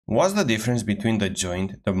What's the difference between the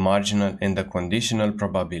joint, the marginal, and the conditional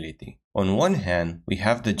probability? On one hand, we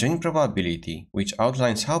have the joint probability, which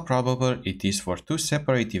outlines how probable it is for two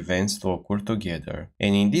separate events to occur together,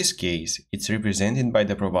 and in this case, it's represented by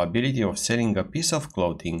the probability of selling a piece of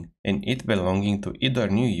clothing and it belonging to either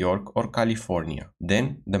New York or California.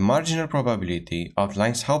 Then, the marginal probability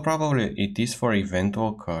outlines how probable it is for an event to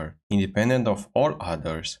occur, independent of all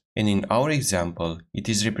others, and in our example, it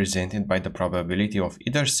is represented by the probability of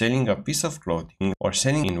either selling a piece of clothing or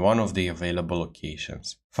selling in one of the available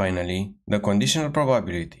locations. Finally, the conditional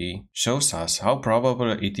probability shows us how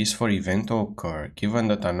probable it is for an event to occur given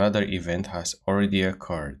that another event has already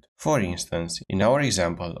occurred. For instance, in our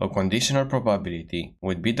example, a conditional probability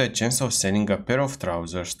would be the chance of selling a pair of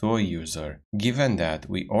trousers to a user, given that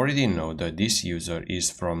we already know that this user is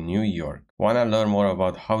from New York. Wanna learn more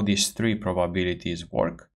about how these three probabilities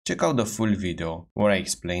work? Check out the full video where I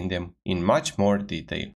explain them in much more detail.